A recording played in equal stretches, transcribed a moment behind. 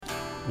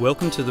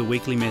Welcome to the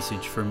weekly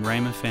message from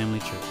Rhema Family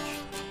Church.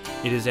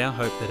 It is our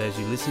hope that as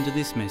you listen to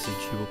this message,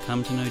 you will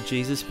come to know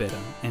Jesus better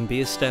and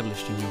be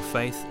established in your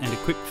faith and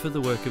equipped for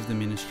the work of the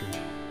ministry.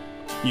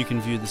 You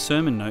can view the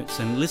sermon notes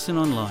and listen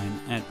online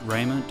at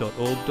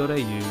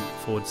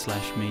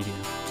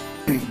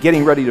rhema.org.au/media.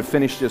 Getting ready to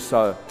finish this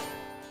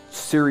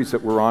series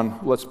that we're on,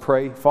 let's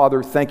pray.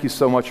 Father, thank you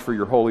so much for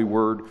your holy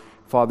word.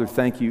 Father,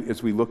 thank you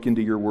as we look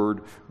into your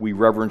word, we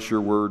reverence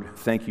your word.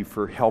 Thank you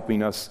for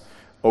helping us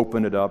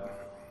open it up.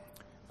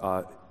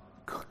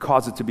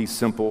 Cause it to be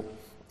simple,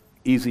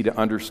 easy to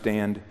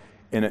understand,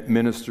 and it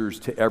ministers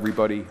to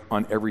everybody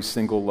on every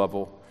single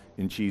level.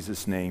 In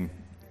Jesus' name,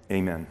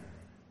 amen.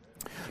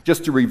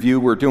 Just to review,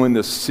 we're doing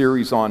this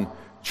series on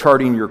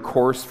charting your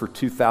course for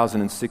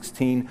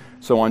 2016.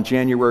 So on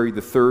January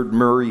the 3rd,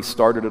 Murray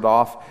started it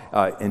off,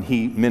 and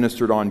he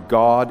ministered on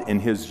God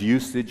and his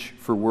usage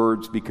for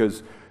words,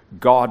 because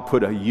God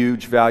put a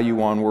huge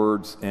value on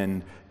words,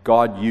 and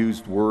God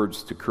used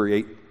words to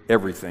create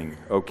everything,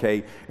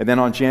 okay? And then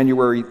on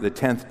January the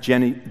 10th,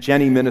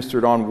 Jenny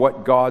ministered on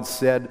what God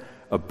said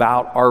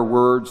about our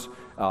words,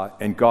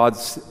 and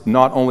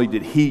not only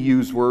did he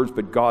use words,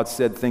 but God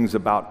said things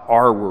about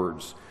our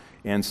words.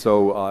 And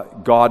so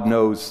God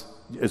knows,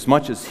 as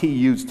much as he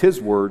used his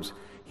words,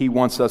 he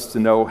wants us to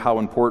know how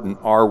important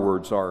our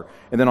words are.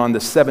 And then on the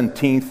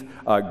 17th,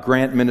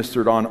 Grant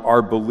ministered on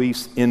our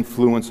beliefs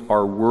influence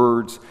our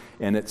words,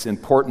 and it's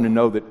important to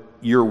know that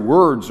your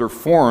words are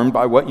formed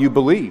by what you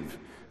believe.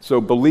 So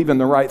believing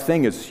the right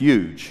thing is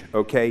huge,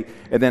 okay?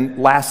 And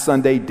then last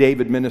Sunday,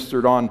 David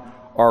ministered on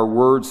our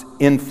words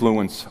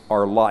influence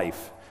our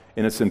life.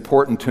 And it's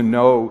important to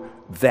know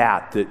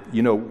that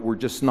we're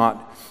just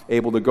not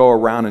able to go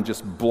around and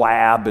just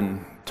blab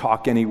and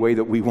talk any way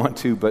that we want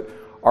to, but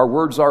our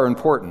words are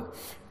important.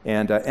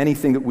 And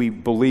anything that we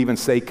believe and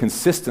say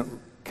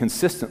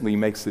consistently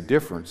makes a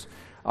difference.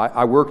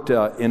 I worked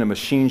in a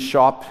machine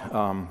shop,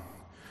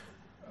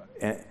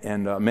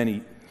 and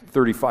many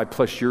 35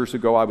 plus years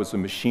ago, I was a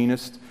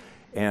machinist,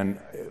 and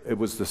it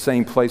was the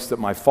same place that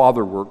my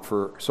father worked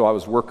for, so I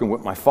was working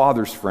with my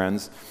father's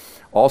friends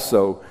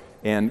also,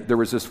 and there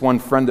was this one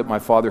friend that my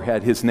father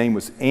had. His name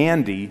was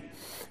Andy,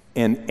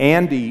 and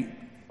Andy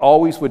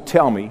always would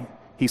tell me,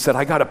 he said,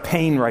 I got a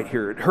pain right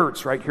here, it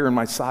hurts right here in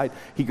my side.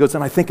 He goes,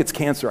 and I think it's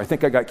cancer, I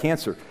think I got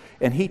cancer.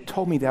 And he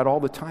told me that all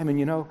the time,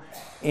 and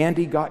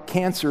Andy got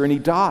cancer and he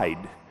died.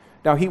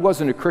 Now, he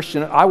wasn't a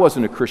Christian, I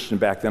wasn't a Christian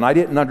back then. I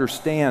didn't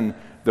understand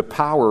the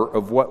power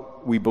of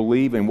what we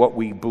believe and what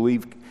we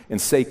believe and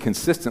say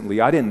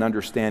consistently. I didn't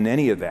understand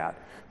any of that.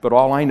 But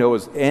all I know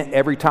is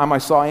every time I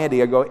saw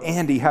Andy, I go,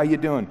 Andy, how you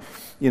doing?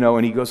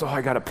 And he goes,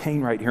 I got a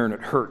pain right here and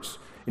it hurts.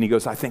 And he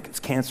goes, I think it's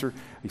cancer.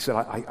 He said,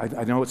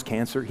 I know it's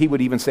cancer. He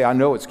would even say, I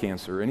know it's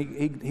cancer.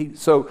 And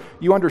so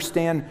you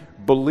understand,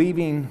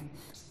 believing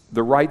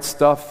the right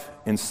stuff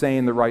and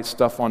saying the right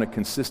stuff on a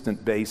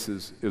consistent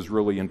basis is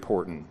really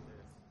important.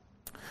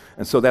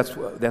 And so that's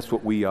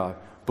what we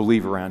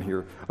believe around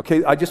here.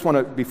 Okay, I just want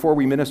to, before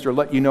we minister,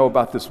 let you know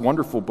about this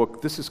wonderful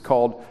book. This is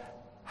called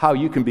How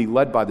You Can Be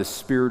Led by the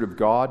Spirit of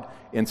God.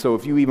 And so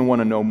if you even want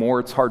to know more,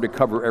 it's hard to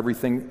cover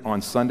everything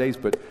on Sundays,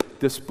 but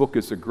this book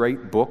is a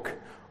great book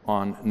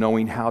on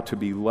knowing how to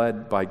be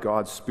led by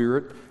God's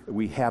Spirit.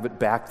 We have it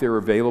back there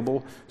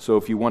available. So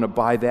if you want to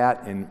buy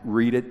that and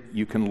read it,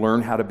 you can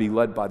learn how to be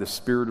led by the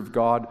Spirit of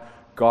God.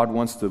 God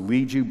wants to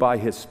lead you by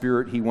his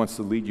Spirit. He wants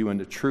to lead you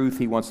into truth.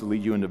 He wants to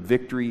lead you into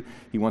victory.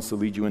 He wants to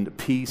lead you into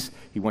peace.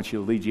 He wants you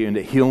to lead you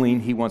into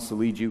healing. He wants to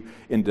lead you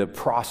into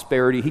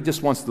prosperity. He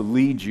just wants to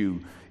lead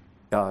you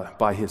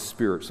by his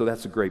Spirit. So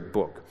that's a great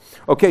book.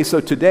 Okay, so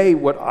today,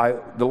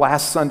 the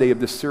last Sunday of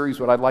this series,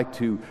 what I'd like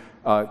to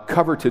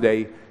cover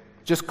today,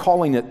 just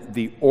calling it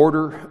the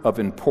order of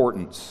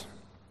importance.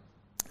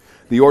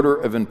 The order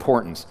of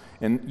importance.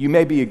 And you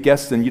may be a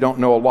guest and you don't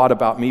know a lot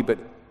about me, but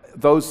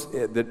those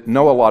that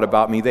know a lot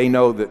about me, they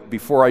know that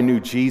before I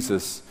knew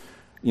Jesus,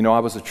 I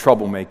was a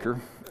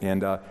troublemaker.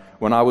 And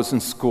when I was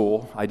in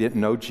school, I didn't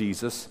know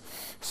Jesus.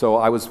 So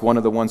I was one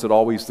of the ones that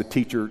the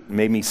teacher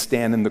made me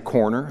stand in the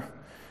corner.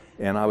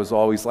 And I was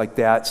always like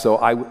that. So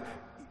I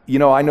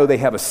know they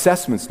have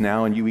assessments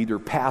now, and you either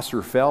pass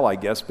or fail, I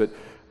guess. But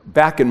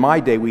back in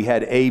my day, we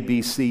had A,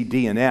 B, C,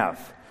 D, and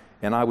F.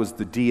 And I was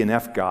the D and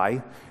F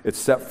guy,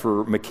 except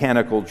for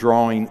mechanical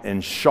drawing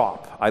and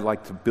shop. I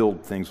like to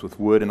build things with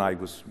wood, and I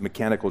was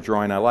mechanical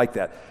drawing. I like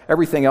that.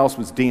 Everything else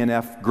was D and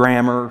F,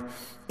 grammar,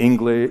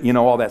 English,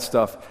 all that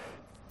stuff.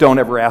 Don't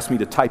ever ask me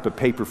to type a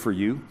paper for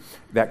you,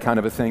 that kind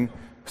of a thing.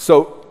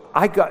 So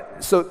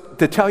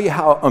to tell you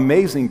how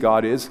amazing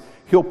God is,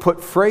 he'll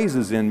put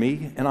phrases in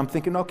me, and I'm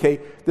thinking, okay,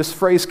 this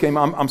phrase came,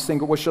 I'm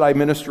thinking, what should I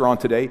minister on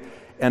today?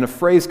 And a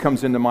phrase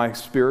comes into my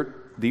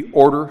spirit, the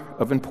order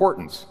of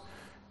importance.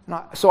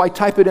 So I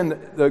type it in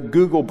the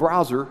Google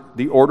browser,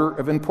 the order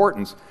of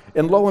importance,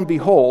 and lo and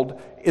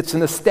behold, it's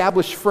an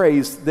established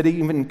phrase that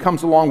even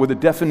comes along with a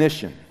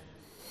definition.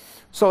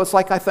 So it's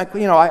like I think,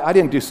 I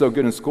didn't do so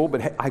good in school,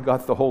 but I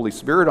got the Holy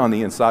Spirit on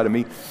the inside of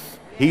me.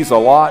 He's a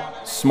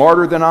lot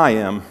smarter than I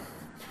am.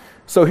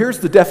 So here's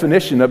the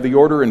definition of the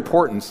order of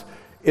importance.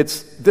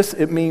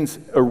 It means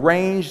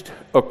arranged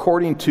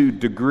according to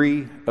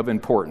degree of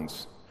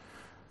importance.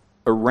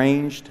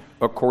 Arranged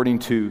according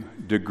to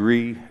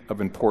degree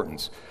of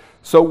importance.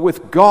 So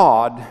with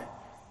God,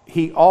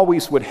 he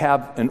always would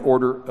have an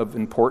order of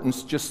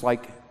importance, just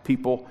like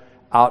people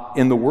out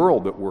in the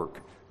world at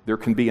work. There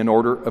can be an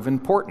order of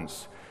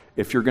importance.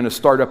 If you're going to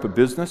start up a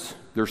business,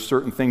 there's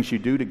certain things you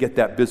do to get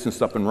that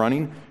business up and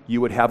running.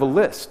 You would have a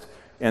list.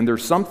 And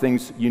there's some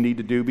things you need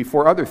to do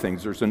before other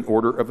things. There's an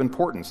order of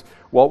importance.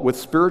 Well, with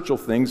spiritual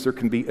things, there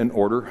can be an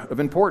order of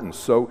importance.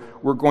 So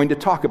we're going to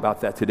talk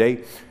about that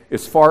today.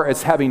 As far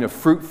as having a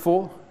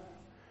fruitful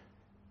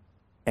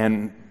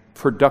and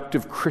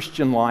productive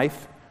Christian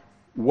life,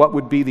 what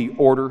would be the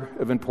order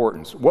of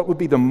importance? What would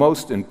be the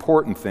most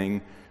important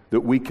thing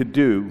that we could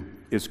do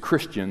as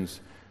Christians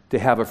to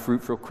have a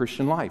fruitful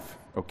Christian life?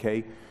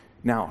 Okay?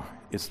 Now,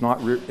 it's not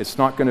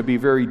going to be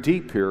very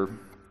deep here.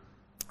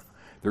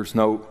 There's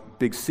no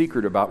big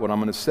secret about what I'm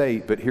going to say,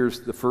 but here's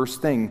the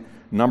first thing.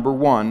 Number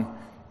one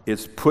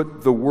is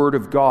put the Word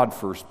of God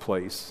first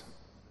place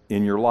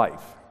in your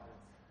life.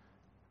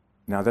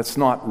 Now, that's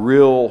not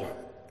real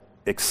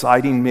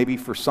exciting maybe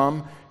for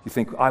some. You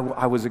think,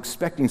 I was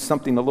expecting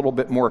something a little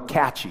bit more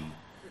catchy.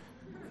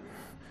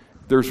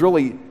 There's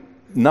really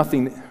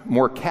nothing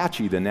more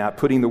catchy than that,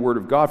 putting the Word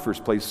of God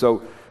first place.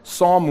 So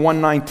Psalm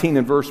 119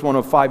 and verse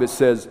 105, it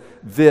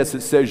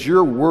says,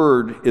 your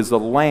Word is a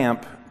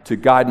lamp to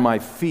guide my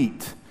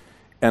feet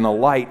and a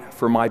light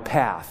for my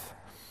path.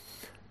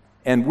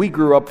 And we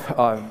grew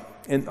up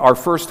in our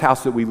first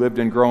house that we lived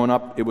in growing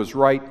up. It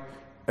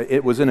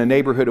was in a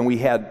neighborhood, and we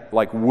had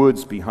like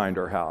woods behind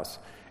our house.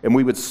 And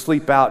we would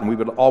sleep out, and we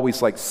would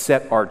always like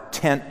set our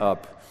tent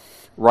up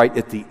right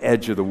at the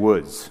edge of the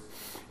woods.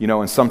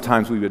 And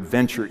sometimes we would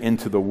venture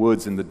into the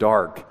woods in the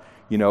dark,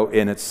 and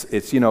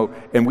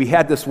and we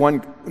had this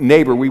one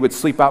neighbor. We would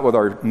sleep out with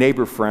our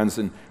neighbor friends,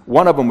 and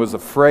one of them was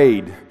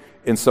afraid.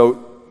 And so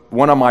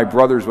one of my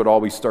brothers would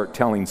always start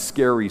telling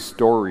scary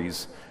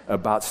stories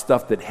about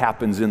stuff that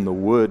happens in the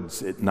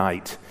woods at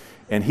night.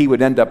 And he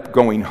would end up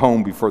going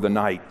home before the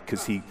night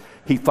because he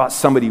thought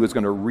somebody was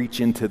going to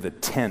reach into the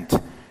tent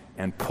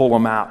and pull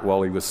him out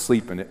while he was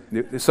sleeping.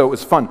 So it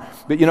was fun.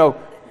 But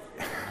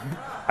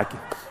I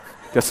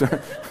guess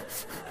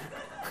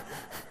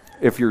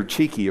if you're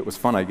cheeky, it was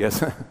fun, I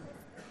guess.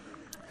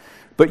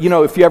 But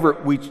if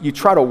you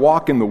try to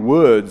walk in the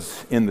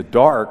woods in the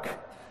dark,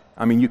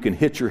 you can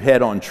hit your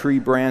head on tree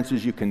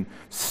branches. You can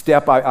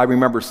step. I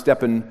remember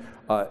stepping.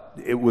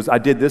 I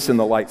did this in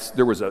the lights.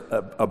 There was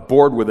a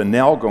board with a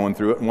nail going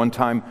through it. And one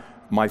time,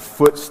 my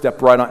foot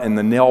stepped right on, and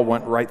the nail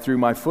went right through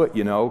my foot.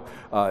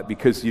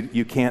 Because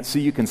you can't see.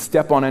 You can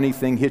step on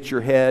anything, hit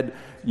your head.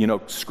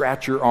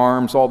 Scratch your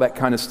arms, all that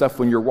kind of stuff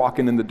when you're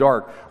walking in the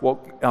dark. Well,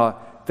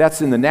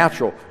 that's in the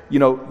natural.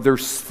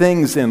 There's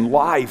things in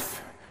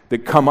life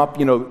that come up.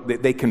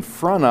 They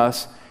confront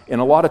us. And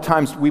a lot of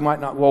times we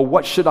might not, well,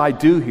 what should I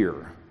do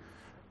here?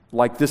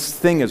 Like this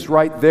thing is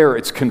right there,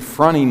 it's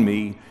confronting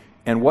me,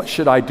 and what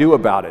should I do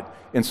about it?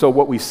 And so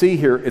what we see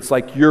here, it's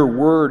like your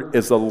Word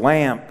is a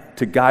lamp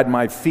to guide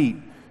my feet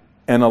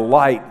and a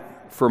light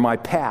for my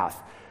path.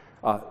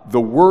 The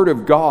Word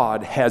of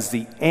God has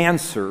the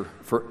answer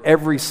for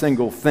every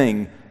single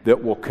thing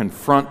that will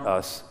confront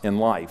us in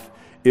life.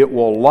 It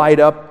will light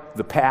up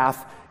the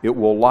path. It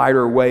will light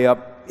our way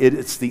up.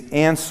 It's the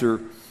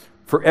answer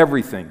for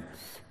everything.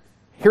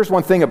 Here's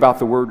one thing about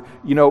the Word.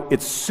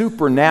 It's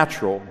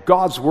supernatural.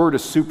 God's Word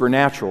is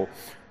supernatural,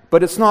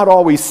 but it's not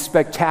always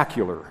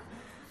spectacular.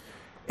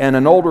 And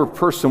an older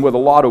person with a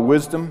lot of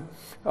wisdom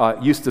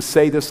used to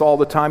say this all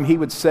the time. He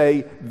would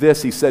say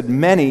this. He said,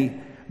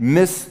 many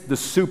miss the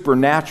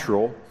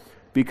supernatural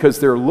because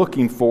they're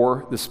looking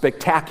for the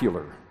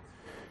spectacular.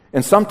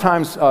 And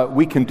sometimes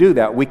we can do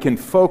that. We can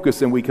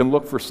focus and we can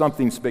look for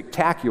something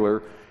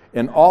spectacular.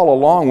 And all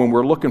along, when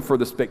we're looking for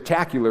the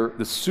spectacular,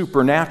 the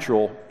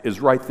supernatural is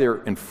right there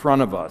in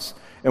front of us.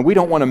 And we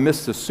don't want to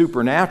miss the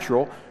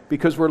supernatural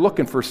because we're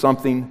looking for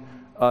something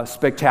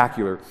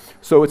spectacular.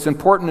 So it's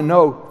important to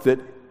know that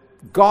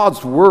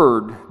God's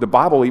Word, the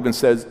Bible even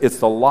says,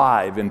 it's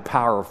alive and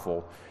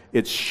powerful.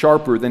 It's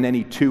sharper than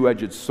any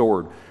two-edged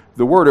sword.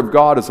 The Word of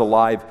God is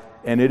alive,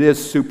 and it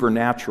is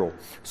supernatural.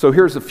 So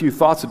here's a few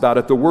thoughts about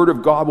it. The Word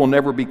of God will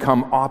never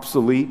become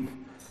obsolete,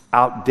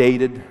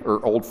 outdated,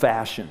 or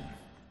old-fashioned.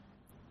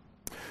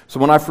 So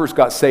when I first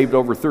got saved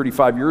over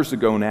 35 years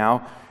ago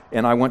now,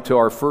 and I went to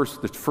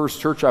the first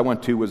church I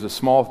went to was a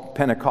small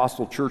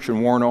Pentecostal church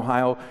in Warren,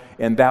 Ohio,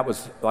 and that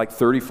was like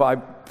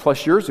 35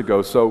 plus years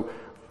ago. So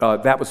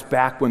that was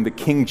back when the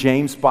King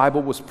James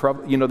Bible was,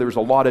 there's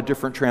a lot of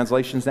different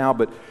translations now,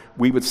 but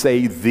we would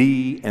say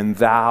thee and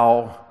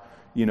thou,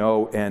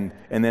 and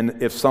then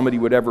if somebody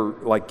would ever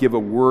like give a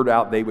word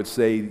out, they would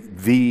say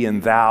thee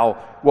and thou.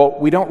 Well,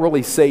 we don't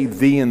really say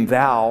thee and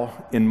thou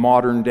in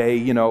modern day,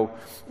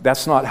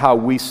 that's not how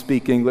we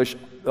speak English.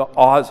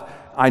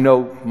 I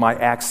know my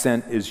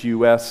accent is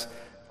U.S.,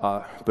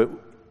 but,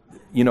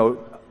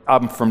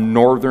 I'm from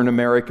Northern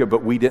America,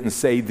 but we didn't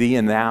say thee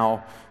and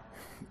thou.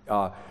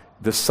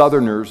 The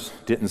Southerners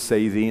didn't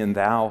say thee and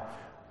thou.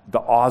 The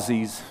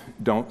Aussies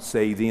don't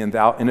say thee and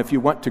thou. And if you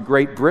went to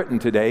Great Britain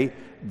today,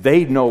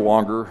 they no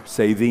longer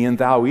say thee and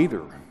thou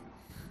either.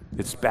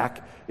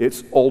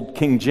 It's old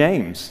King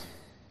James.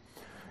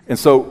 And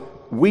so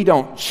we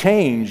don't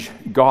change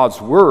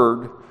God's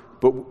word,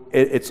 but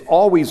it's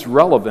always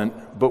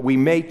relevant, but we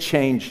may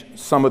change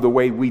some of the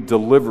way we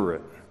deliver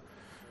it.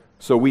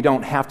 So we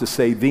don't have to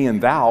say thee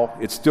and thou.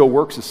 It still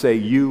works to say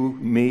you,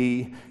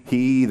 me,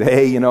 he,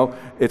 they,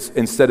 It's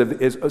instead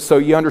of, so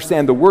you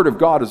understand the word of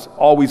God is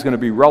always going to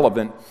be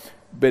relevant,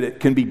 but it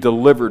can be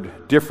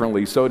delivered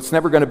differently. So it's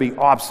never going to be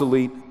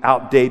obsolete,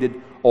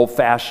 outdated,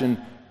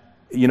 old-fashioned.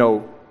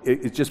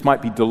 It just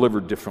might be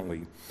delivered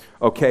differently.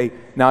 Okay,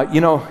 now,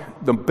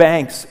 the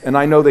banks, and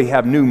I know they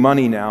have new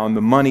money now, and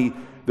the money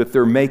that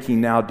they're making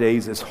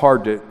nowadays is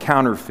hard to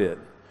counterfeit.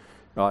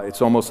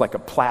 It's almost like a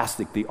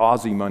plastic, the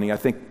Aussie money. I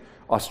think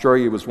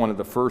Australia was one of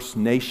the first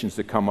nations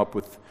to come up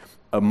with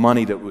a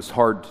money that was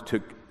hard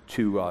to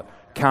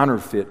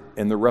counterfeit,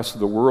 and the rest of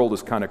the world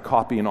is kind of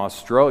copying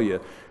Australia.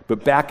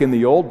 But back in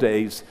the old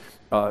days,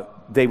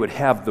 they would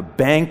have the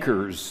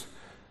bankers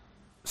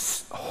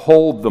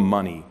hold the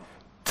money,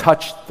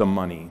 touch the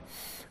money,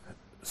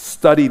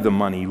 study the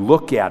money,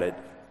 look at it,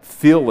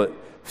 feel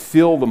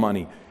the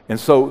money. And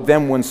so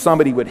then when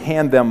somebody would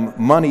hand them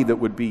money that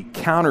would be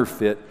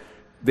counterfeit,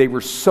 they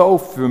were so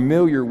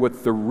familiar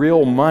with the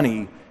real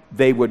money,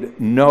 they would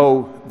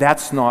know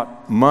that's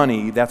not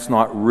money, that's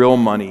not real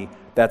money,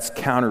 that's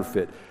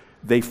counterfeit.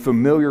 They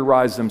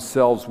familiarized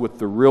themselves with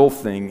the real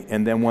thing,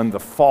 and then when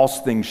the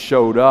false thing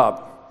showed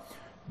up,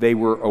 they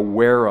were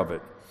aware of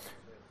it.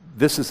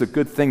 This is a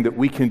good thing that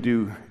we can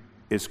do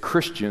as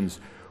Christians.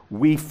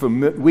 We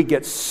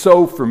get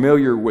so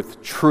familiar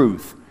with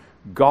truth.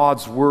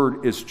 God's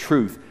word is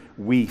truth.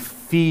 We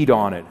feed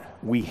on it.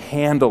 We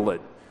handle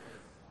it,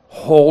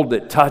 hold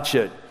it, touch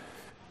it.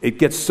 It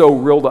gets so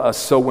real to us.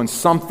 So when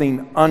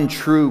something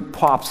untrue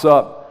pops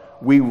up,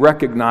 we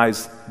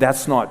recognize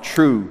that's not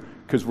true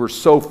because we're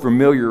so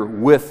familiar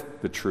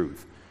with the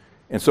truth.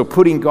 And so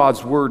putting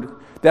God's word,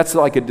 that's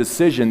like a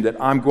decision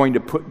that I'm going to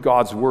put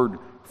God's word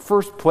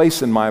first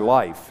place in my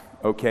life,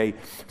 okay?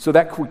 So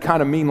that would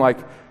kind of mean like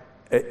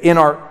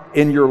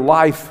in your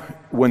life,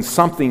 when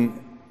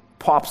something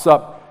pops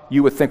up,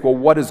 you would think, well,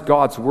 what does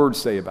God's word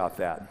say about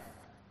that?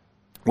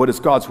 What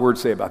does God's word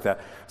say about that?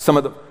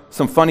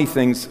 Some funny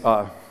things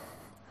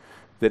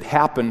that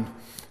happen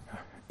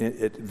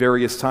at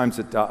various times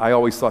that I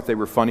always thought they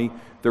were funny.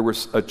 There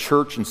was a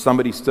church and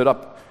somebody stood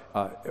up,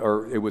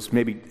 or it was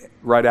maybe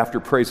right after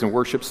praise and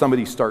worship,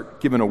 somebody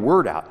start giving a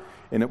word out.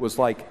 And it was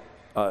like,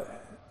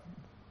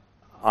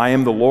 I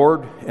am the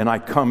Lord, and I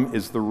come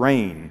as the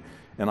rain,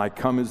 and I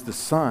come as the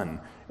sun,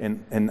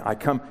 and I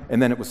come,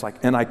 and then it was like,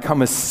 and I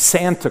come as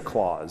Santa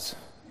Claus.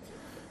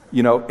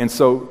 And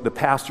so the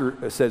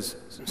pastor says,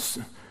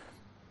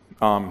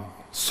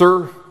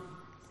 sir,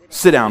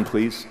 sit down,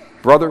 please.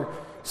 Brother,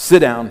 sit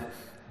down.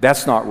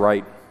 That's not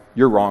right.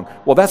 You're wrong.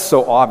 Well, that's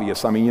so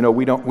obvious. I mean,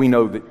 we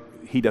know that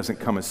he doesn't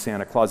come as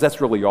Santa Claus.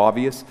 That's really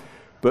obvious.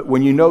 But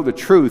when you know the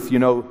truth, you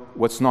know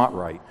what's not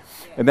right.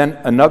 And then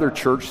another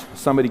church,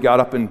 somebody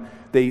got up and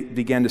they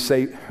began to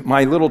say,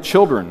 my little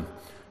children,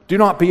 do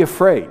not be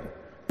afraid.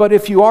 But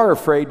if you are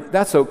afraid,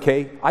 that's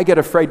okay. I get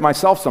afraid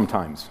myself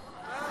sometimes.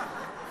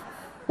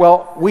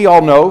 Well, we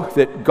all know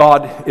that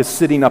God is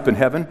sitting up in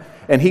heaven,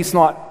 and he's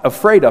not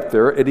afraid up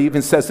there. It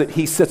even says that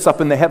he sits up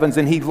in the heavens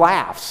and he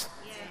laughs.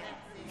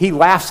 He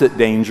laughs at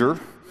danger.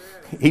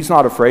 He's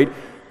not afraid.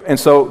 And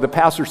so the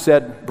pastor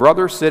said,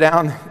 brother, sit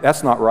down.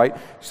 That's not right.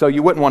 So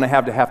you wouldn't want to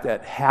have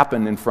that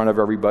happen in front of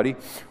everybody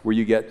where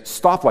you get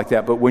stopped like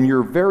that. But when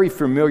you're very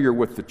familiar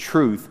with the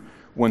truth,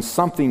 when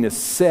something is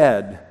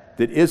said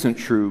that isn't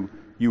true,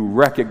 you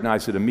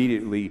recognize it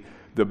immediately.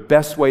 The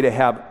best way to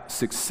have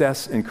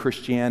success in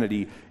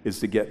Christianity is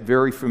to get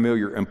very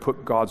familiar and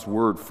put God's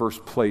word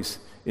first place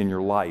in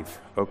your life,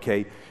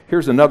 okay?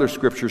 Here's another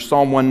scripture,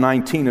 Psalm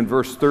 119 and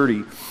verse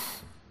 30.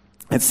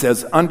 It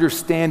says,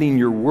 understanding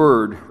your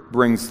word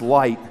brings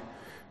light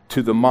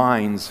to the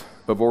minds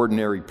of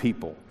ordinary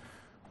people.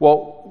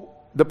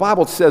 Well, the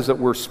Bible says that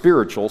we're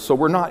spiritual, so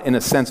we're not, in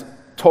a sense,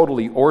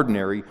 totally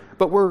ordinary,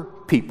 but we're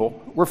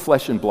people. We're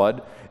flesh and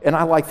blood. And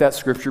I like that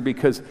scripture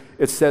because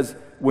it says,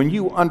 when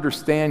you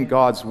understand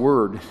God's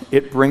word,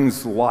 it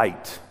brings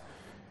light.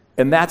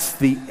 And that's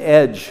the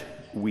edge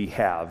we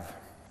have.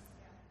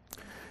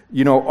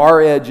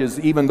 Our edge is,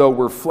 even though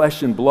we're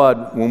flesh and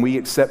blood, when we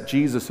accept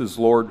Jesus as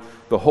Lord,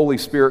 the Holy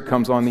Spirit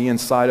comes on the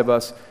inside of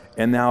us,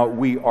 and now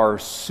we are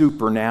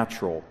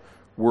supernatural.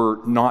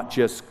 We're not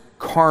just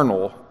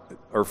carnal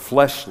or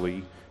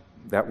fleshly.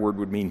 That word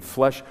would mean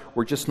flesh.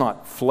 We're just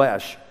not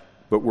flesh,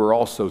 but we're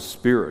also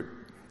spirit,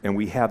 and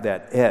we have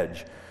that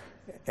edge.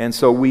 And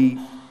so we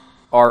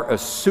are a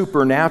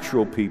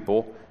supernatural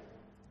people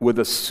with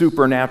a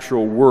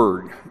supernatural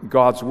word.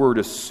 God's word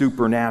is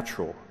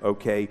supernatural,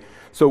 okay?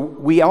 So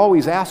we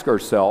always ask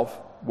ourselves,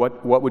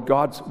 what would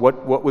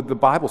the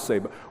Bible say?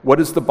 What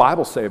does the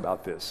Bible say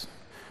about this?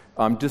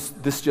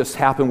 This just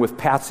happened with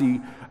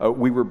Patsy.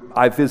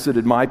 I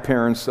visited my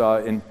parents,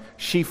 and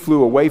she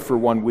flew away for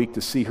 1 week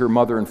to see her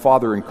mother and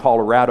father in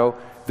Colorado.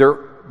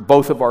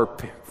 Both of our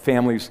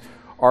families,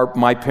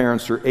 my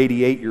parents are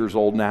 88 years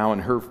old now,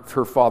 and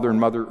her father and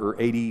mother are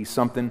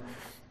 80-something,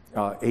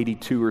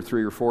 82 or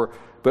 3 or 4.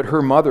 But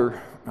her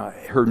mother,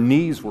 her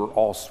knees were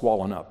all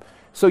swollen up.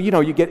 So,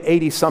 you get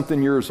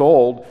 80-something years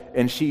old,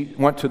 and she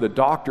went to the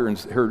doctor, and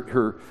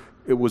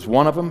it was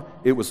one of them.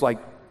 It was like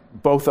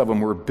both of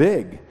them were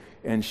big.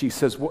 And she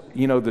says,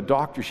 the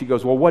doctor, she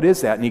goes, well, what is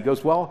that? And he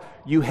goes, well,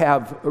 you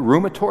have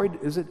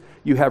rheumatoid, is it?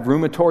 You have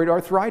rheumatoid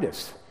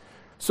arthritis.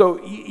 So,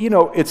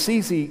 it's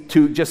easy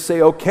to just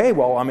say, okay,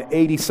 well, I'm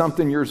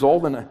 80-something years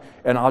old, and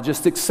I'll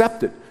just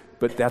accept it.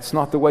 But that's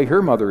not the way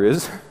her mother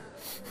is.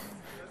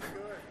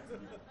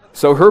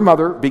 So her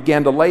mother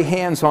began to lay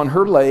hands on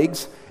her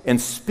legs and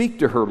speak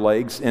to her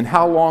legs. And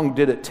how long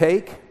did it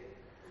take?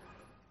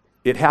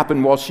 It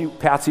happened while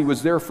Patsy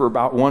was there for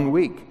about 1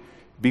 week.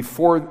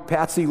 Before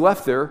Patsy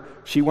left there,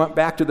 she went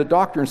back to the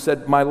doctor and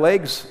said, my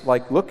legs,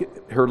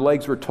 her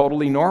legs were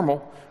totally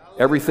normal,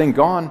 everything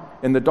gone.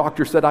 And the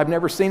doctor said, I've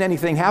never seen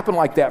anything happen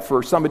like that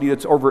for somebody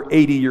that's over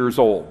 80 years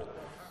old.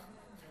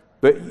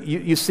 But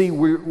you see,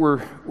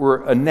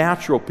 we're a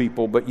natural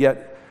people, but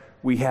yet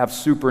we have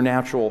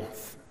supernatural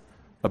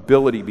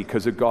ability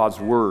because of God's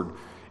Word.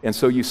 And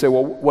so you say,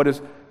 well, what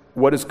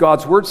does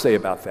God's Word say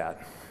about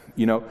that?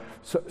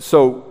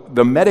 So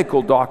the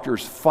medical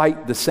doctors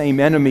fight the same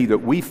enemy that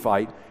we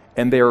fight,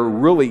 and they're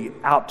really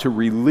out to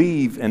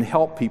relieve and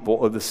help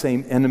people of the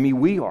same enemy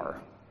we are.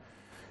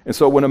 And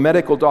so when a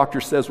medical doctor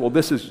says, well,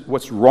 this is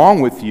what's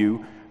wrong with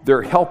you,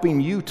 they're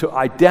helping you to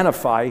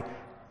identify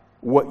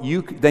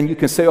then you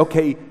can say,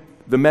 okay,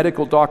 the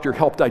medical doctor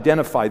helped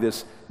identify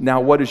this. Now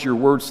what does your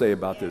Word say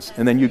about this?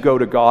 And then you go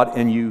to God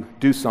and you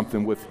do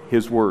something with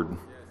His Word.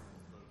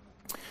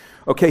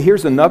 Okay,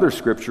 here's another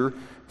scripture.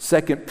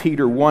 2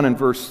 Peter 1 and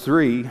verse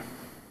 3,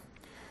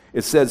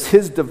 it says,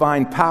 His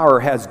divine power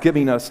has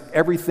given us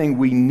everything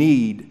we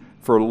need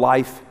for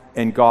life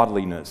and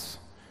godliness.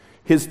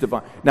 His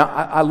divine. Now,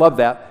 I love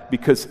that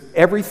because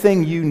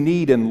everything you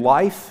need in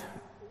life,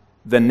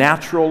 the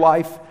natural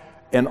life,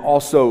 and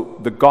also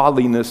the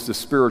godliness, the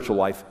spiritual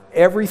life,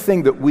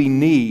 everything that we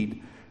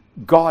need,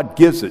 God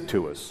gives it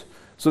to us.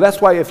 So that's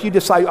why if you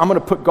decide, I'm going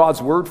to put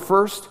God's Word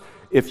first,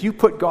 if you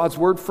put God's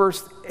Word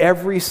first,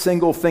 every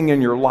single thing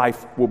in your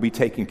life will be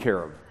taken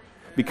care of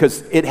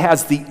because it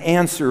has the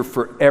answer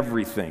for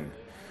everything.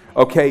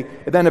 Okay?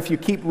 And then if you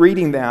keep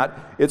reading that,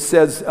 it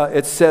says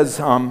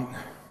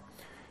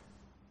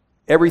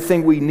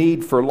everything we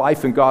need for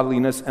life and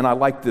godliness, and I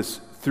like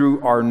this,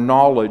 through our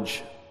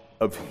knowledge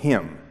of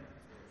Him,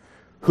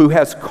 who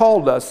has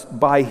called us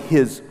by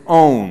His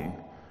own,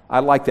 I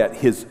like that,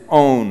 His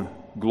own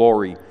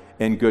glory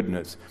and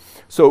goodness.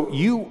 So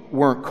you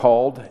weren't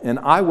called, and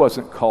I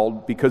wasn't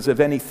called because of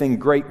anything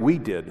great we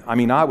did. I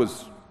mean, I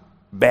was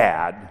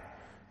bad,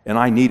 and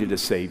I needed a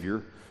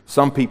Savior.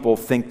 Some people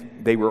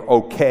think they were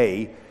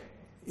okay,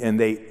 and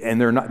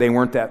they're not. They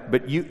weren't that.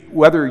 But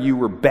whether you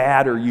were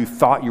bad or you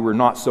thought you were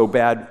not so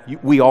bad,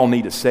 we all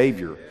need a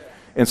Savior.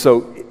 And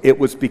so it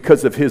was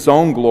because of His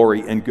own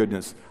glory and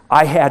goodness.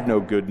 I had no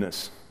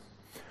goodness.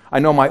 I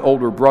know my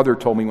older brother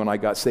told me when I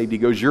got saved, he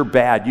goes, "You're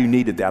bad. You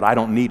needed that. I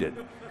don't need it."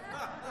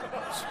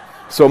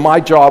 So my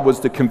job was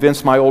to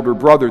convince my older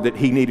brother that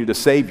he needed a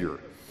Savior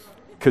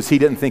because he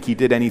didn't think he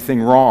did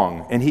anything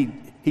wrong. And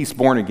he's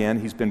born again.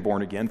 He's been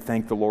born again,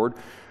 thank the Lord.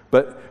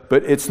 But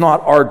it's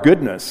not our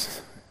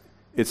goodness.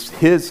 It's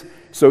His.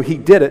 So He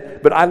did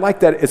it. But I like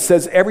that it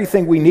says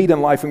everything we need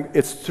in life, and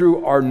it's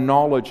through our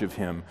knowledge of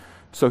Him.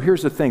 So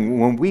here's the thing.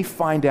 When we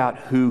find out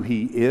who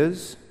He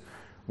is,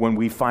 when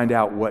we find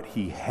out what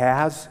He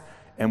has,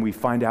 and we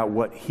find out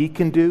what He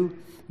can do,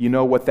 you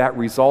know what that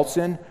results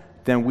in?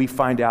 Then we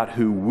find out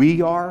who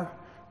we are,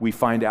 we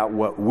find out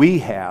what we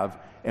have,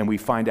 and we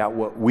find out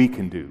what we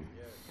can do.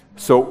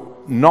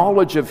 So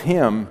knowledge of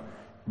Him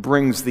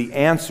brings the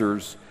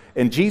answers.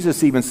 And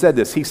Jesus even said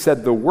this. He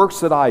said, the works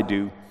that I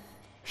do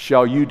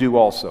shall you do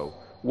also.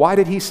 Why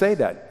did He say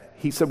that?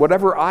 He said,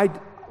 whatever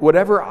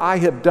I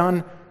have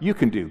done, you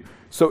can do.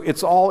 So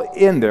it's all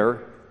in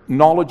there,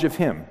 knowledge of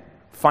Him.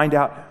 Find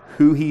out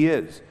who He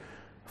is.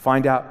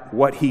 Find out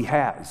what He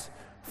has.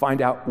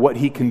 Find out what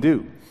He can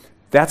do.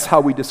 That's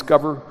how we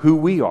discover who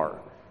we are.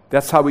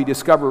 That's how we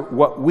discover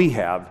what we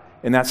have,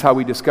 and that's how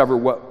we discover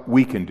what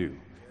we can do.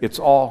 It's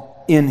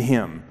all in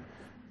Him.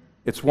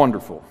 It's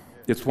wonderful.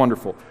 It's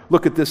wonderful.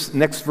 Look at this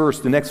next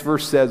verse. The next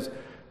verse says,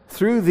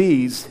 through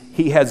these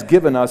He has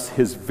given us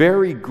His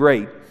very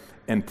great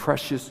and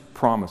precious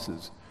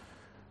promises.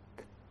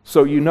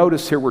 So you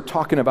notice here we're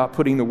talking about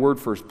putting the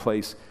Word first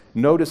place.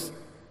 Notice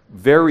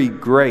very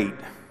great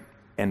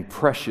and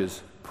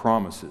precious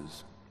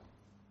promises.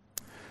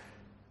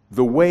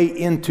 The way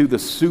into the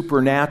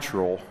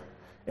supernatural,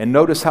 and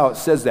notice how it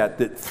says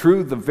that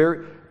through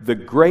the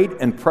great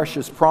and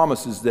precious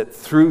promises, that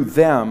through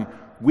them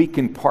we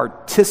can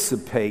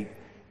participate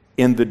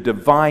in the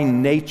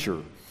divine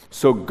nature.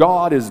 So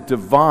God is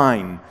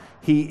divine.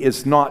 He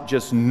is not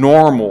just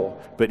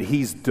normal. but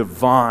he's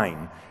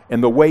divine.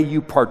 And the way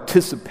you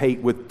participate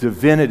with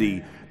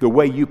divinity, the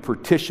way you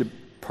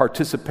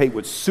participate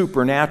with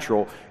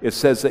supernatural, it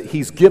says that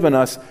he's given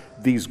us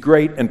these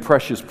great and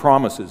precious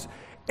promises.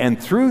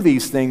 And through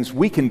these things,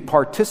 we can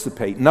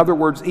participate. In other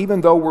words,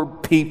 even though we're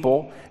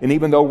people, and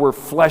even though we're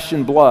flesh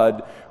and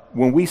blood,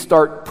 when we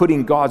start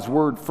putting God's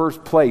word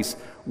first place,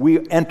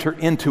 we enter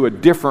into a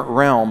different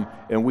realm,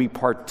 and we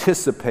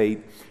participate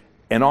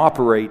and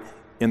operate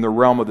in the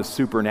realm of the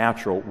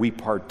supernatural. We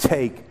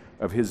partake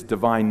of his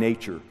divine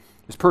nature.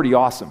 It's pretty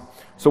awesome.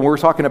 So when we're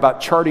talking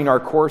about charting our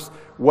course,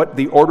 what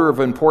the order of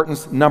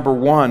importance, number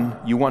one,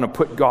 you want to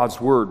put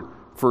God's word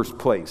first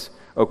place.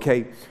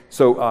 Okay?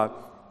 So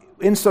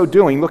in so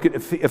doing, look at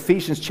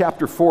Ephesians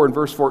chapter 4 and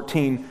verse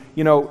 14.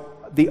 You know,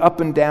 the up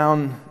and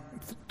down,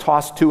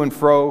 tossed to and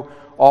fro,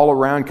 all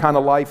around kind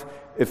of life.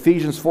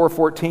 Ephesians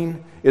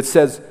 4:14, it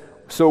says,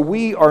 so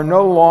we are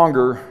no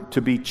longer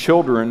to be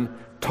children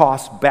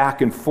tossed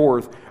back and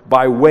forth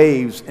by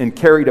waves and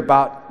carried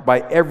about by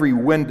every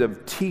wind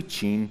of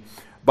teaching,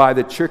 by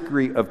the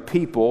trickery of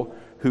people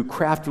who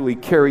craftily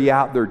carry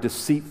out their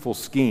deceitful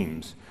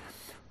schemes.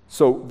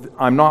 So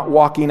I'm not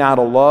walking out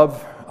of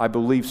love. I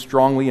believe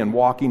strongly in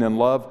walking in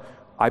love.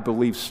 I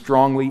believe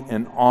strongly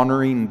in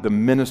honoring the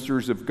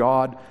ministers of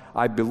God.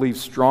 I believe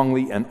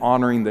strongly in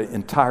honoring the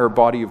entire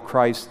body of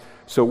Christ.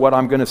 So what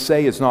I'm going to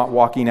say is not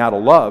walking out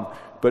of love,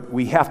 but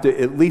we have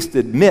to at least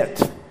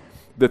admit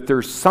that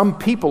there's some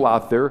people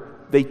out there,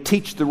 they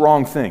teach the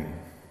wrong thing.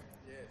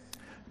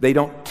 They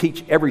don't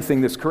teach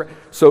everything that's correct.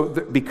 So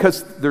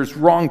because there's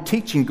wrong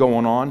teaching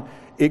going on,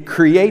 it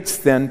creates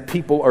then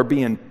people are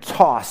being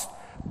tossed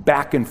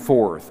back and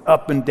forth,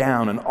 up and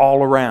down and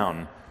all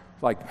around.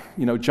 Like,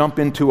 you know, jump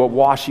into a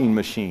washing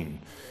machine,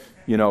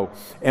 you know.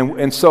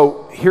 And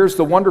so here's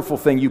the wonderful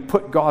thing. You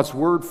put God's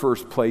word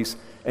first place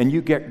and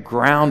you get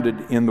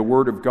grounded in the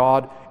word of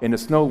God, and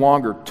it's no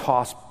longer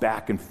tossed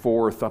back and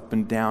forth, up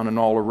and down and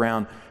all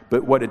around.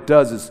 But what it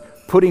does is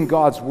putting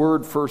God's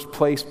word first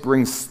place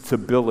brings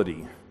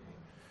stability.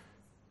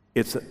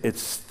 It's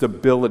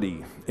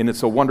stability, and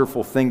it's a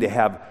wonderful thing to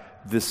have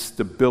this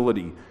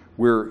stability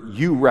where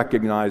you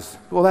recognize,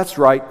 well, that's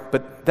right,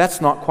 but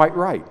that's not quite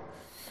right.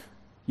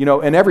 You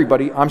know, and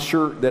everybody, I'm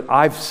sure that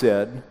I've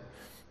said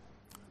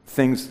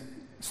things,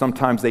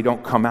 sometimes they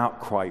don't come out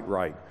quite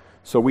right.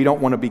 So we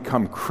don't want to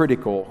become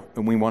critical,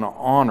 and we want to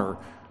honor,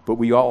 but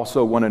we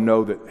also want to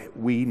know that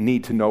we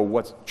need to know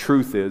what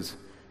truth is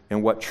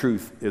and what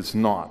truth is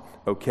not,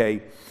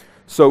 okay?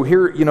 So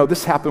here, you know,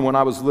 this happened when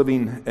I was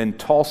living in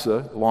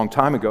Tulsa a long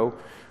time ago,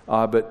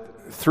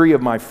 but 3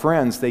 of my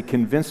friends, they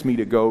convinced me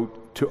to go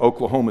to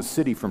Oklahoma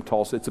City from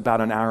Tulsa. It's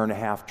about an hour and a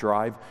half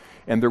drive.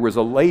 And there was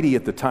a lady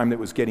at the time that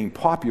was getting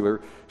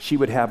popular. She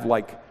would have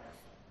like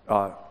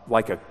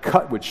a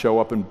cut would show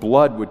up and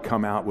blood would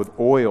come out with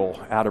oil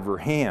out of her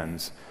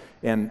hands.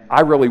 And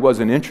I really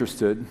wasn't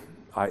interested.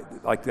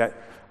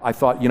 I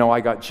thought, you know,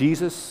 I got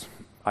Jesus.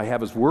 I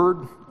have his word.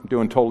 I'm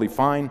doing totally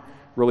fine.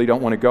 Really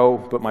don't want to go,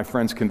 but my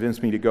friends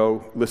convinced me to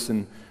go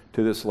listen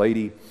to this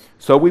lady.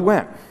 So we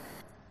went,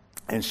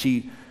 and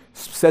she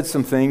said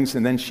some things,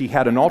 and then she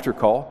had an altar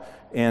call,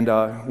 and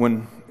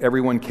when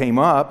everyone came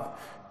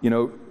up, you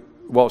know,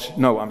 well,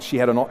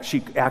 she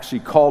actually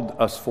called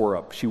us 4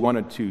 up. She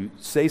wanted to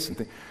say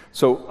something.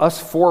 So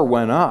us 4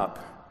 went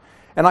up,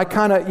 and I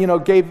kind of, you know,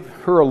 gave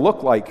her a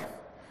look like,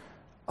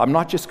 I'm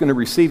not just going to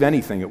receive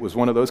anything. It was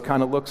one of those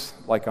kind of looks,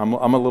 like I'm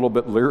a little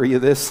bit leery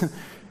of this.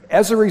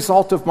 As a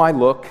result of my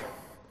look,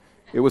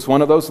 it was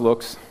one of those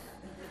looks.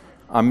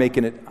 I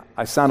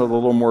sounded a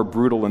little more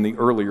brutal in the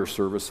earlier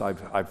service.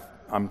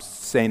 I'm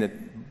saying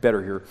it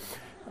better here.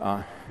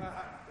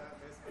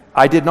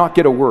 I did not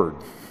get a word.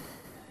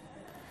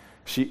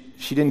 She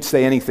didn't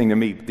say anything to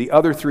me. The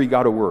other 3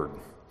 got a word.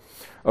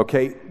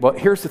 Okay, but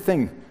here's the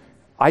thing.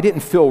 I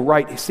didn't feel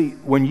right. See,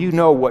 when you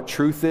know what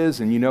truth is,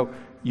 and you know,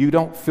 you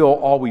don't feel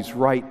always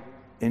right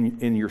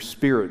in your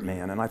spirit,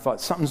 man. And I thought,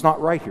 something's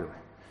not right here.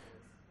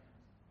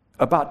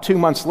 About 2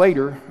 months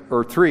later,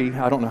 or 3,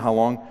 I don't know how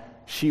long,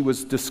 she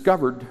was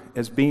discovered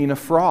as being a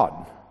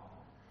fraud,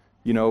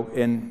 you know,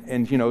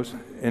 and you know,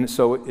 and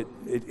so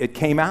it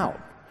came out.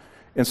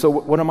 And so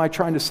what am I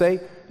trying to say?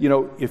 You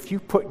know, if you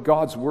put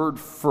God's word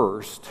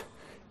first,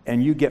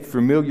 and you get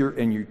familiar,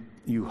 and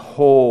you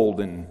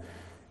hold and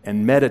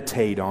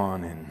meditate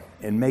on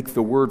and make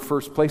the word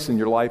first place in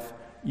your life,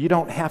 you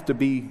don't have to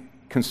be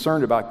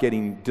concerned about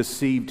getting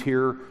deceived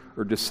here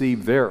or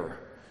deceived there.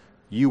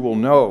 You will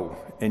know,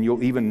 and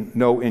you'll even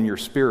know in your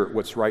spirit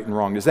what's right and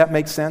wrong. Does that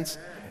make sense?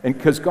 And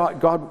because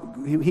God,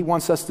 He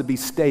wants us to be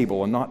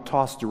stable and not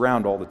tossed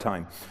around all the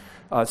time.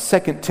 2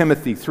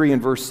 Timothy 3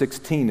 and verse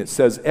 16, it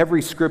says,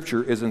 every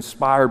scripture is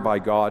inspired by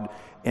God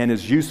and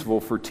is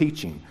useful for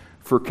teaching,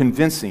 for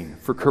convincing,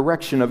 for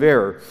correction of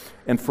error,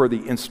 and for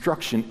the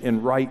instruction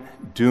in right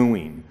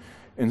doing.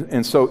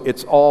 And so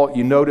it's all,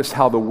 you notice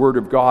how the Word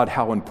of God,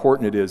 how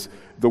important it is.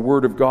 The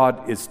Word of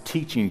God is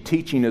teaching.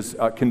 Teaching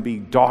can be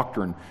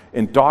doctrine.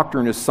 And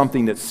doctrine is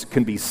something that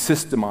can be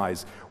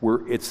systemized, where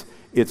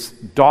it's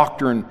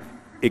doctrine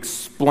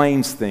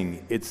explains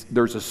things.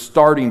 There's a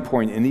starting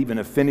point and even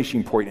a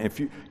finishing point. And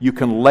if you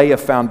can lay a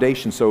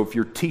foundation. So if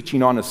you're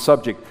teaching on a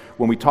subject,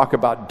 when we talk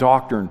about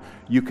doctrine,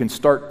 you can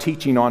start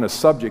teaching on a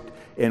subject.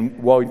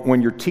 And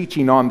when you're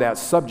teaching on that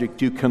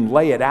subject, you can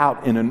lay it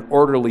out in an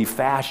orderly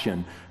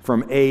fashion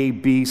from A,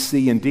 B,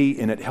 C, and D,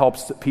 and it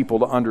helps people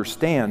to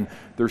understand.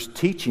 There's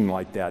teaching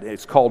like that.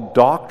 It's called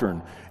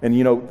doctrine. And,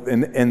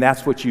 and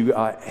that's what you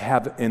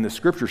have in the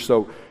Scripture.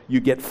 So you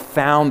get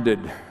founded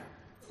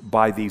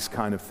by these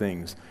kind of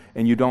things,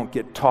 and you don't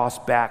get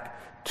tossed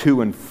back to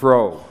and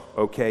fro,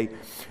 okay?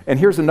 And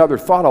here's another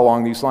thought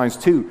along these lines,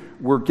 too.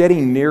 We're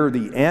getting near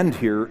the end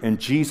here, and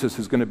Jesus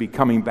is going to be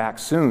coming back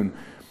soon.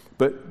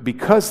 But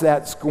because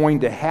that's going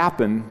to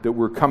happen, that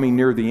we're coming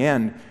near the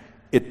end,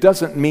 it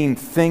doesn't mean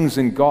things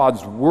in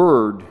God's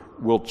Word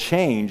will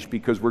change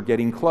because we're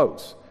getting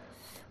close.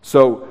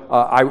 So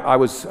I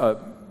was,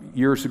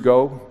 years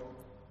ago,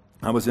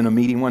 I was in a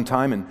meeting one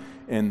time,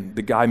 and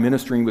the guy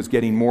ministering was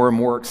getting more and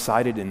more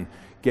excited and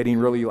getting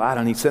really loud.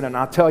 And he said, and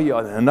I'll tell you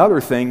another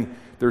thing,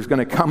 there's going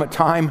to come a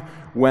time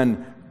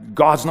when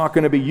God's not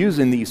going to be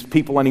using these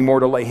people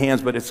anymore to lay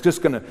hands, but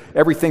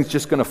everything's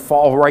just going to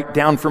fall right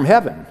down from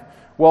heaven.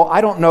 Well,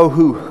 I don't know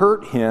who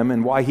hurt him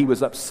and why he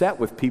was upset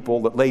with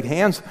people that laid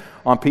hands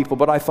on people,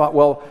 but I thought,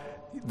 well,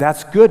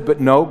 that's good, but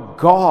no,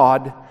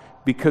 God,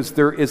 because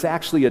there is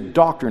actually a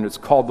doctrine, it's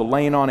called the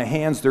laying on of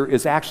hands, there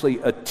is actually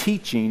a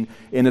teaching,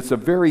 and it's a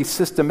very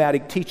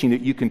systematic teaching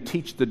that you can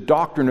teach the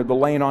doctrine of the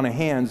laying on of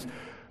hands.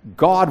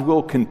 God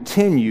will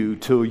continue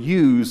to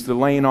use the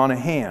laying on of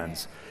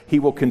hands. He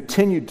will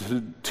continue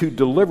to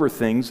deliver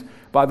things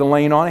by the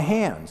laying on of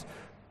hands.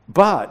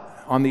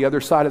 But on the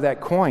other side of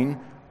that coin,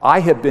 I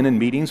have been in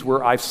meetings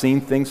where I've seen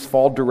things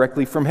fall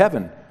directly from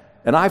heaven.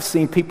 And I've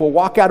seen people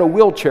walk out of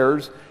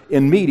wheelchairs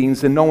in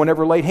meetings and no one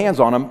ever laid hands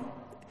on them.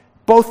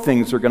 Both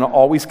things are going to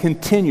always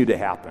continue to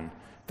happen.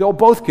 They'll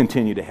both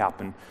continue to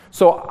happen.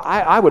 So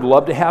I would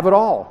love to have it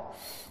all.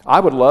 I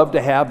would love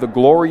to have the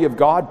glory of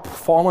God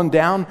falling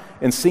down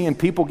and seeing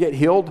people get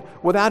healed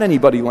without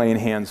anybody laying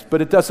hands.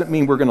 But it doesn't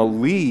mean we're going to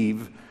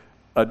leave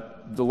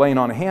the laying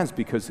on of hands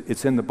because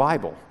it's in the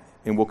Bible.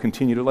 And we'll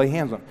continue to lay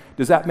hands on them.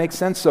 Does that make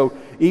sense? So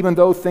even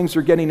though things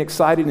are getting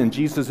excited and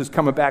Jesus is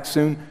coming back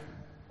soon,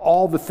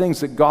 all the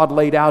things that God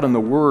laid out in the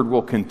Word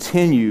will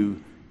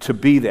continue to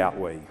be that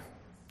way.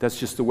 That's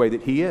just the way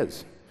that He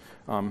is.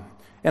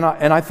 And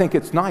I think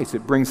it's nice.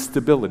 It brings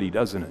stability,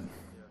 doesn't it?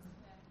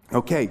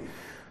 Okay,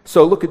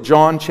 so look at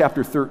John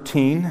chapter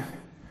 13.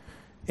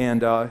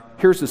 And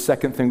here's the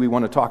second thing we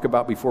want to talk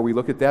about before we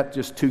look at that.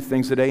 Just two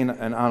things today,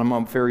 and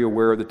I'm very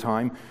aware of the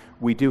time.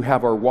 We do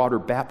have our water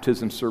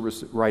baptism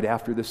service right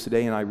after this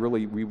today, and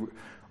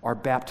our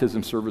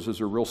baptism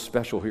services are real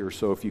special here,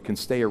 so if you can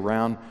stay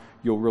around,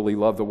 you'll really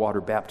love the water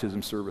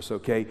baptism service,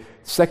 okay?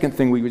 Second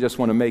thing we just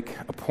want to make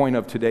a point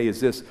of today is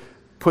this: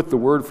 put the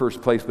Word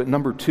first place, but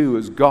number two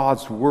is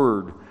God's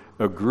Word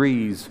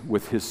agrees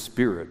with His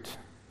Spirit,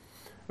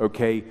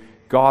 okay?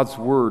 God's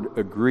Word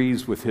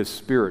agrees with His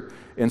Spirit.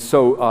 And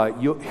so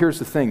here's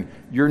the thing.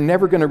 You're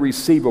never going to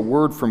receive a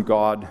word from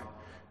God,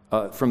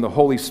 from the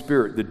Holy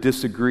Spirit, that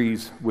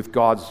disagrees with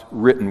God's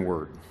written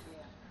Word.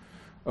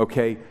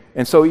 Okay?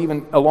 And so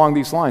even along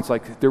these lines,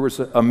 like there was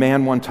a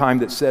man one time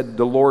that said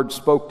the Lord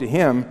spoke to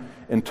him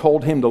and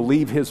told him to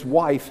leave his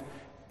wife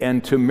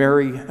and to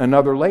marry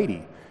another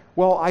lady.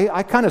 Well,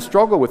 I kind of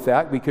struggle with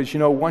that because,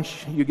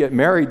 once you get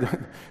married,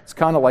 it's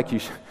kind of like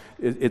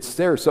it's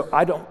there.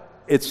 So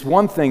it's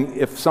one thing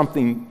if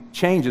something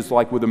changes,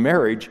 like with a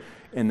marriage,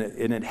 and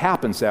it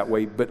happens that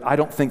way, but I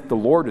don't think the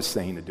Lord is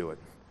saying to do it.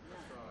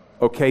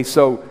 Okay,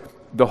 so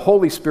the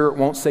Holy Spirit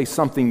won't say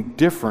something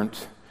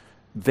different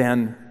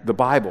than the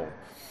Bible.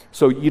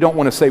 So you don't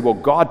want to say, well,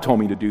 God told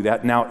me to do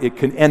that. Now, it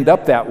can end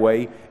up that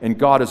way, and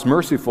God is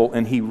merciful,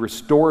 and He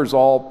restores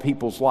all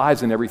people's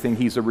lives and everything.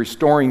 He's a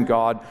restoring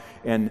God,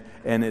 and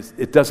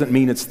it doesn't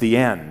mean it's the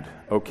end,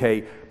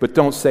 okay? But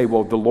don't say,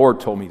 well, the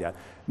Lord told me that.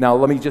 Now,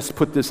 let me just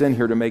put this in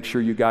here to make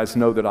sure you guys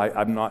know that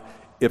I'm not...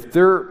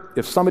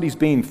 If somebody's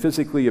being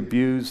physically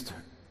abused,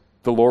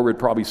 the Lord would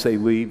probably say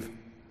leave.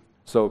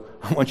 So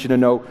I want you to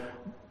know,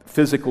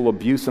 physical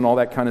abuse and all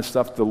that kind of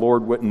stuff, the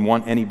Lord wouldn't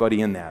want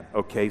anybody in that,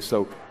 okay?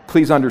 So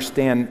please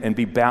understand and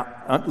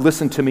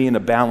listen to me in a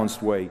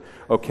balanced way,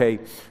 okay?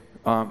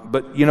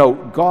 But,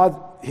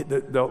 God,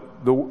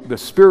 the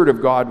Spirit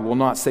of God will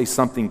not say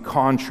something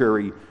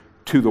contrary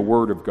to the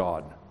Word of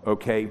God,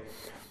 okay?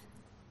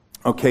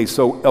 Okay,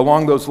 so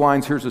along those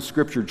lines, here's a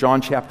scripture,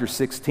 John chapter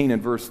 16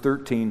 and verse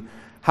 13.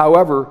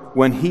 However,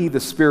 when He, the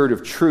Spirit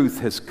of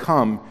truth, has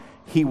come,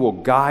 He will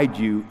guide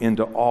you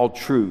into all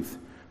truth.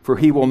 For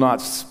He will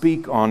not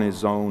speak on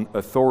His own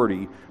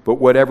authority, but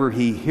whatever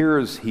He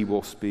hears He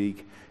will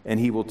speak, and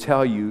He will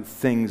tell you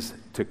things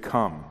to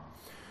come.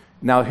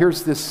 Now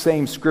here's this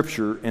same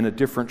scripture in a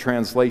different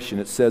translation.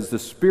 It says, the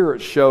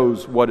Spirit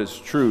shows what is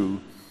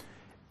true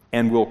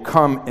and will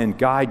come and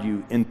guide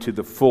you into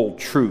the full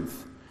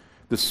truth.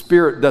 The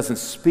Spirit doesn't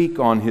speak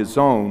on His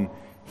own.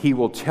 He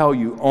will tell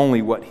you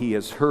only what He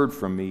has heard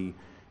from me,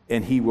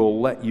 and He will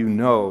let you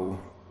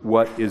know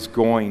what is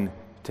going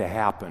to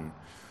happen.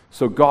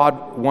 So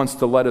God wants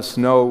to let us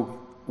know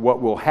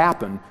what will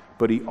happen,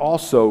 but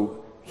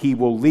He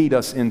will lead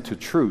us into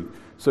truth.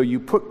 So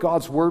you put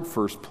God's Word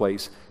first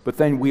place, but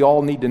then we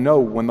all need to know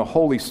when the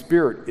Holy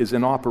Spirit is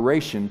in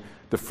operation,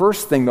 the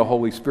first thing the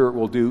Holy Spirit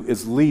will do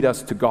is lead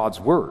us to God's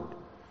Word.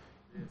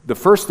 The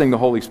first thing the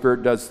Holy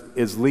Spirit does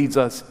is leads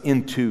us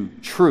into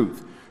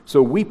truth.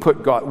 So we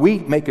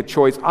make a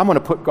choice, I'm going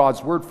to put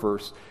God's Word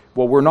first.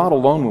 Well, we're not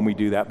alone when we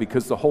do that,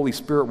 because the Holy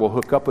Spirit will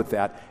hook up with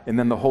that, and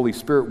then the Holy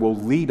Spirit will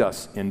lead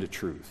us into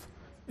truth.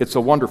 It's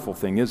a wonderful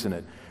thing, isn't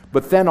it?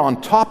 But then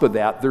on top of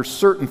that, there's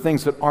certain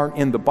things that aren't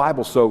in the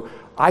Bible. So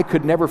I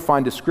could never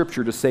find a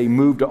scripture to say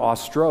move to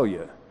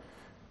Australia.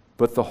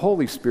 But the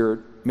Holy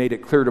Spirit made it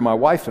clear to my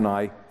wife and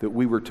I that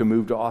we were to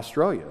move to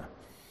Australia.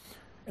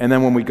 And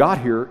then when we got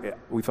here,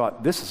 we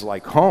thought, this is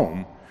like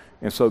home.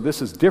 And so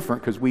this is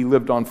different because we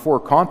lived on 4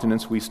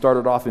 continents. We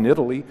started off in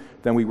Italy,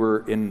 then we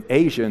were in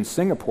Asia and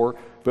Singapore.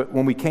 But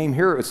when we came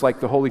here, it's like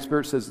the Holy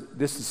Spirit says,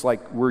 this is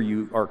like where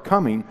you are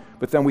coming.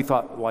 But then we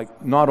thought,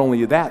 like, not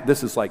only that,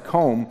 this is like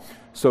home.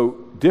 So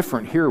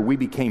different here, we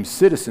became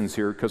citizens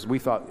here because we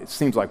thought, it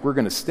seems like we're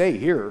going to stay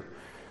here.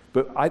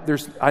 But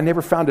I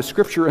never found a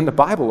scripture in the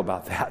Bible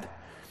about that.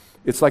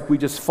 It's like we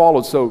just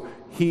followed. So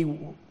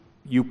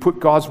you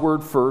put God's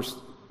Word first.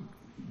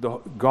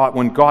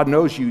 When God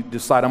knows you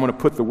decide, I'm going to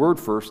put the Word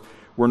first,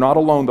 we're not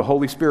alone. The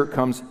Holy Spirit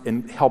comes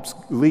and helps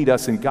lead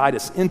us and guide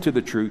us into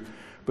the truth.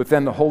 But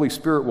then the Holy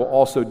Spirit will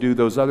also do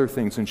those other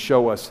things and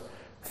show us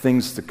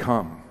things to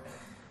come,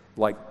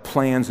 like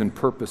plans and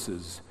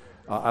purposes.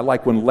 I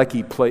like when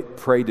Lecky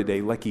prayed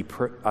today.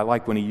 I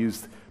like when he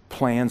used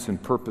plans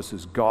and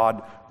purposes.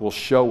 God will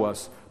show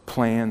us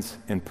plans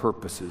and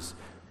purposes.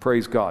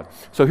 Praise God.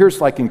 So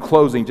here's, like, in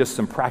closing, just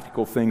some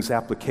practical things,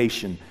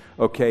 application.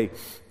 Okay.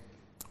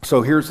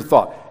 So here's the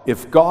thought.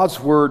 If God's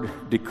Word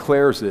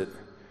declares it,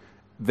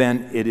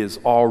 then it is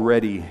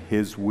already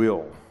His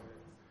will.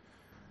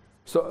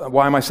 So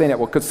why am I saying that?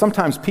 Well, because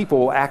sometimes people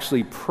will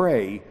actually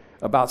pray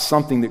about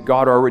something that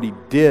God already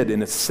did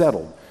and it's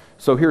settled.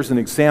 So here's an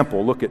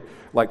example. Look at,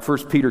 like,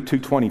 1 Peter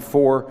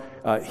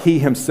 2:24. He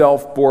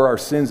Himself bore our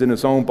sins in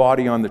His own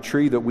body on the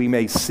tree that we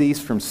may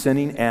cease from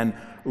sinning and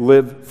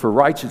live for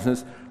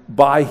righteousness.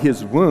 By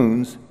His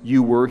wounds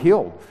you were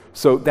healed.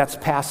 So that's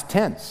past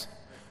tense.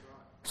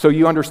 So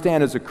you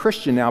understand as a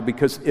Christian now,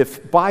 because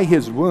if by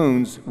His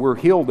wounds we're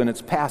healed and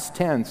it's past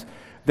tense,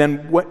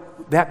 then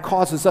that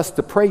causes us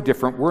to pray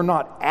different. We're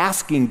not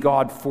asking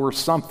God for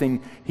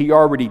something He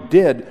already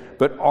did,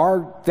 but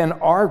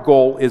our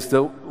goal is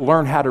to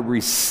learn how to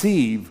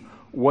receive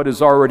what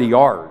is already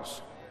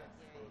ours.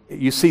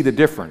 You see the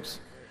difference?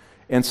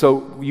 And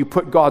so you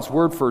put God's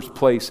Word first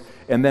place,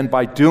 and then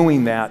by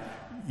doing that,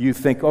 you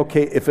think,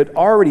 okay, if it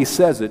already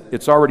says it,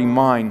 it's already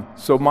mine.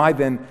 So my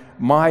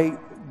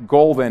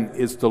goal then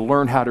is to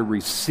learn how to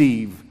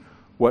receive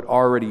what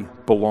already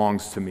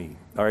belongs to me.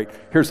 All right,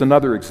 here's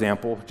another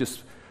example,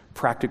 just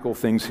practical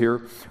things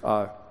here.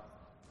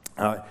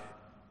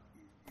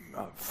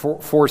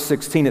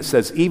 4:16, it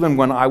says, even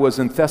when I was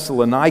in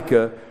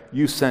Thessalonica,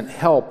 you sent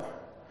help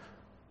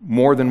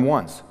more than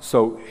once.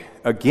 So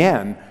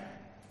again,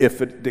 if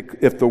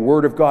the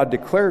Word of God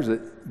declares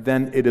it,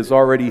 then it is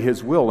already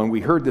His will. And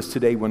we heard this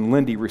today when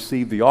Lindy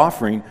received the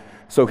offering.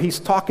 So he's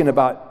talking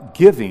about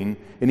giving,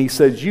 and he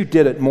says, you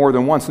did it more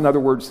than once. In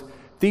other words,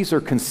 these are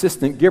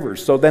consistent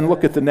givers. So then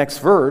look at the next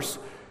verse.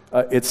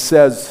 It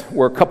says,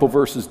 or a couple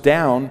verses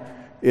down,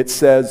 it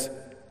says,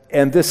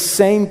 and this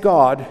same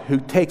God who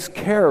takes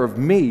care of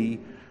me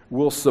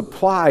will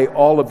supply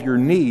all of your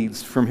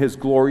needs from His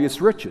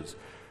glorious riches.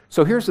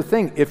 So here's the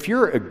thing. If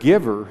you're a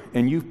giver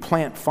and you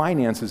plant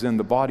finances in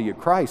the body of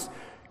Christ,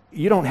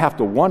 you don't have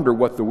to wonder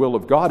what the will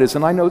of God is.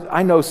 And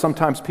I know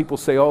sometimes people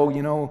say, oh,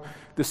 you know,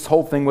 this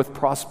whole thing with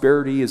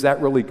prosperity, is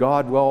that really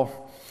God? Well,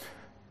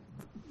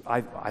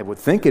 I would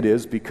think it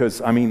is,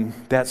 because, I mean,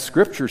 that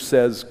scripture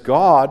says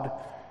God,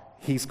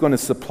 He's going to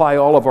supply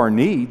all of our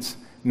needs.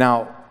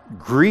 Now,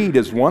 greed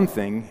is one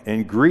thing,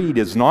 and greed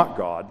is not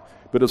God.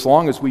 But as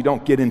long as we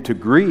don't get into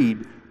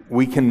greed,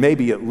 we can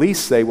maybe at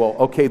least say, well,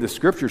 okay, the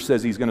scripture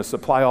says He's going to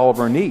supply all of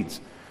our needs.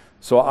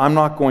 So I'm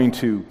not going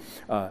to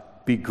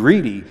be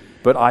greedy,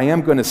 but I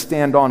am going to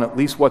stand on at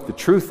least what the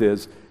truth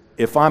is.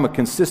 If I'm a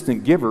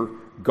consistent giver,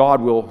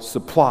 God will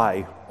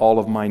supply all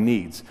of my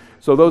needs.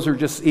 So those are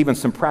just even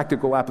some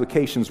practical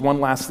applications. One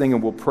last thing,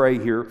 and we'll pray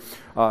here.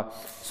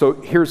 So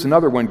here's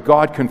another one.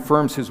 God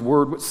confirms His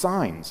word with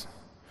signs.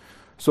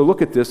 So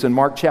look at this in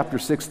Mark chapter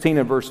 16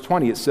 and verse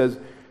 20. It says,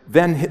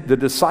 then the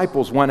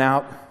disciples went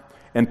out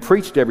and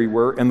preached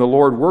everywhere, and the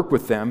Lord worked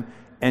with them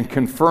and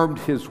confirmed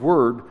His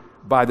word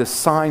by the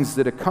signs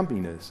that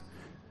accompanied us.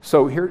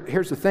 So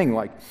here's the thing.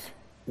 Like,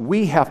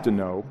 we have to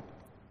know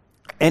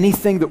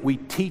anything that we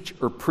teach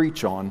or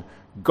preach on,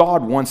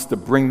 God wants to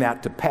bring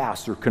that to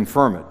pass or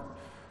confirm it.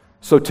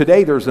 So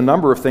today there's a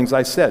number of things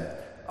I said.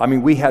 I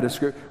mean, we had a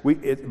script,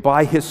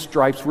 by His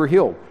stripes we're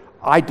healed.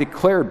 I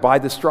declared by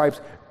the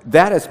stripes,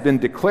 that has been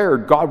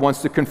declared, God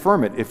wants to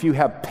confirm it. If you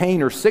have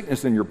pain or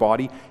sickness in your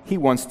body, He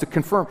wants to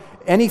confirm.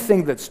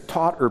 Anything that's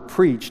taught or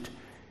preached,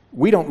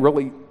 we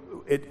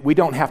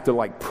don't have to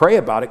like pray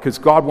about it because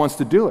God wants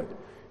to do it.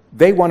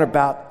 They went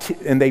about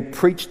and they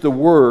preached the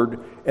word,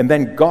 and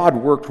then God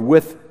worked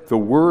with the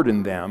word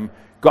in them.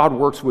 God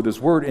works with his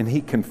word, and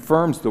he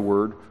confirms the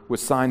word with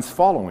signs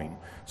following.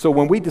 So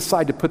when we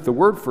decide to put the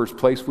word first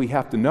place, we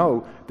have to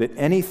know that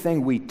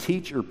anything we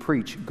teach or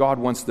preach, God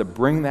wants to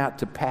bring that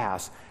to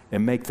pass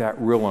and make that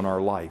real in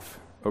our life.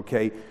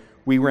 Okay?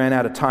 We ran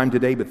out of time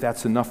today, but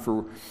that's enough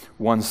for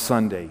one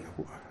Sunday.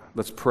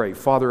 Let's pray.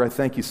 Father, I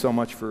thank you so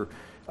much for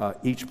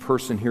each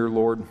person here,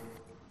 Lord.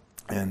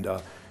 And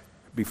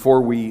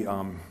before we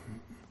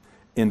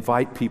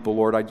invite people,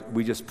 Lord,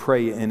 we just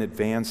pray in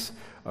advance.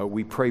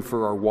 We pray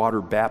for our water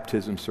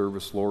baptism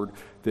service, Lord,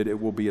 that it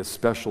will be a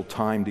special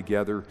time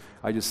together.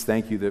 I just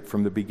thank you that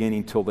from the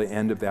beginning till the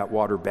end of that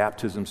water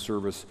baptism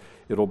service,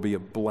 it'll be a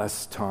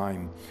blessed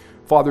time.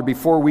 Father,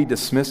 before we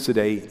dismiss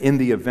today, in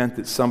the event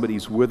that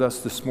somebody's with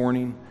us this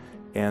morning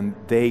and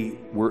they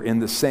were in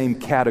the same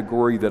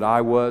category that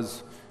I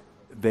was,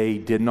 they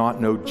did not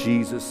know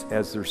Jesus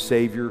as their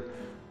Savior,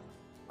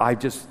 I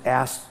just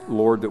ask,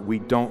 Lord, that we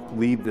don't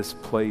leave this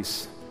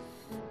place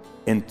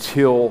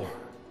until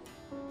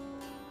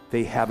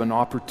they have an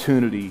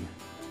opportunity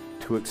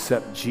to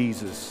accept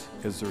Jesus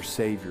as their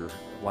Savior,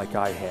 like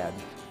I had.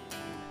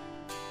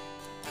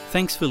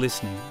 Thanks for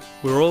listening.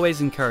 We're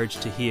always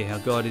encouraged to hear how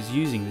God is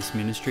using this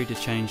ministry to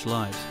change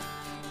lives.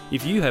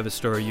 If you have a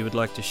story you would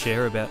like to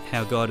share about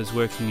how God is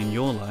working in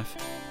your life,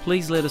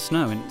 please let us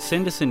know and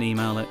send us an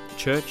email at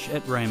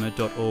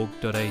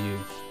church@rhema.org.au.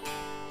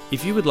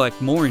 If you would like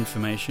more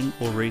information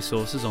or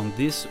resources on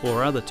this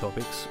or other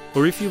topics,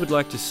 or if you would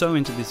like to sow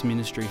into this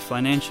ministry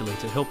financially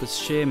to help us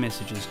share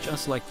messages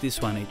just like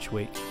this one each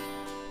week,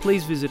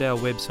 please visit our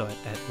website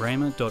at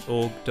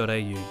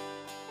rhema.org.au.